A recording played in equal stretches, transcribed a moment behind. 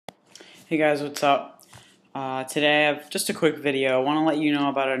Hey guys, what's up? Today I have just a quick video. I want to let you know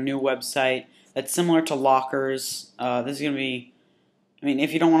about a new website that's similar to Lockerz. This is going to be,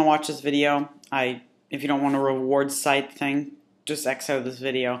 if you don't want to watch this video, if you don't want a reward site thing, just X out this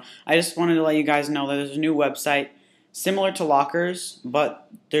video. I just wanted to let you guys know that there's a new website similar to Lockerz, but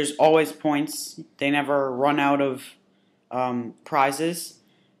there's always points. They never run out of prizes.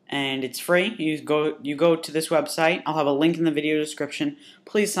 And it's free. You go to this website. I'll have a link in the video description.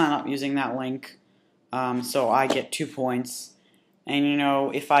 Please sign up using that link so I get 2 points.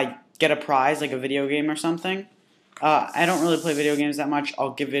 And if I get a prize like a video game or something, I don't really play video games that much.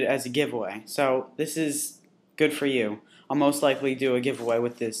 I'll give it as a giveaway. So this is good for you. I'll most likely do a giveaway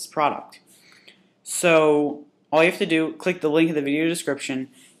with this product. So all you have to do, click the link in the video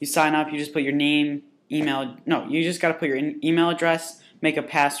description. You sign up. You just put your name, email. No, you just got to put your email address, make a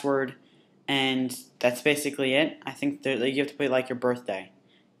password, and that's basically it. I think you have to put like your birthday.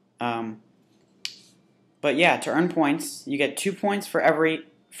 But yeah, to earn points, you get 2 points for every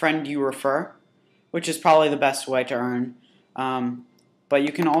friend you refer, which is probably the best way to earn. But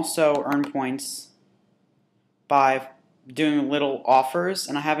you can also earn points by doing little offers,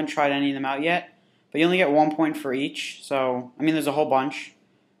 and I haven't tried any of them out yet. But you only get 1 point for each. So there's a whole bunch,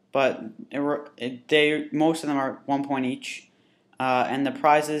 but most of them are 1 point each. And the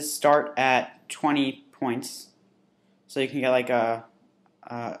prizes start at 20 points, so you can get like a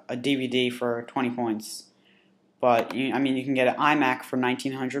DVD for 20 points. But you can get an iMac for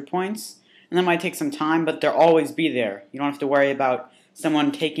 1,900 points, and that might take some time, but they'll always be there. You don't have to worry about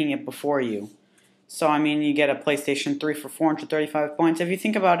someone taking it before you. So you get a PlayStation 3 for 435 points. If you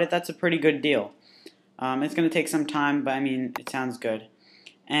think about it, that's a pretty good deal. It's going to take some time, but it sounds good.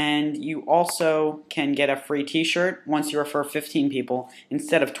 And you also can get a free t-shirt once you refer 15 people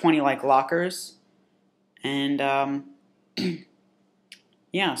instead of 20 like Lockerz. And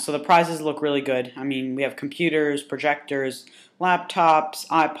yeah, so the prizes look really good. We have computers, projectors, laptops,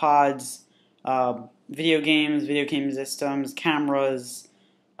 iPods, video game systems, cameras,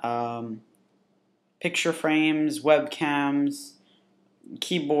 picture frames, webcams,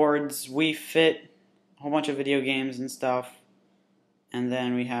 keyboards, Wii Fit, a whole bunch of video games and stuff. And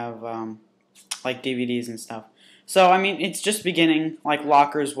then we have like DVDs and stuff. So it's just beginning, like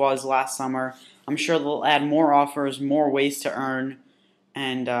Lockerz was last summer. I'm sure they'll add more offers, more ways to earn,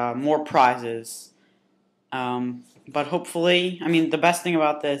 and more prizes. But hopefully, the best thing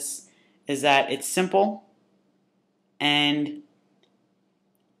about this is that it's simple, and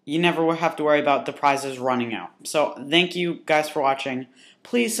you never have to worry about the prizes running out. So thank you guys for watching.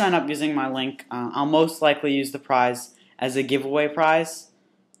 Please sign up using my link. I'll most likely use the prize as a giveaway prize,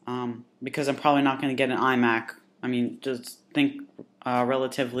 because I'm probably not going to get an iMac. Just think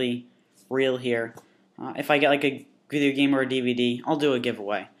relatively real here. If I get like a video game or a DVD, I'll do a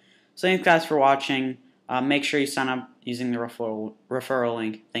giveaway. So thanks guys for watching. Make sure you sign up using the referral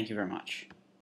link. Thank you very much.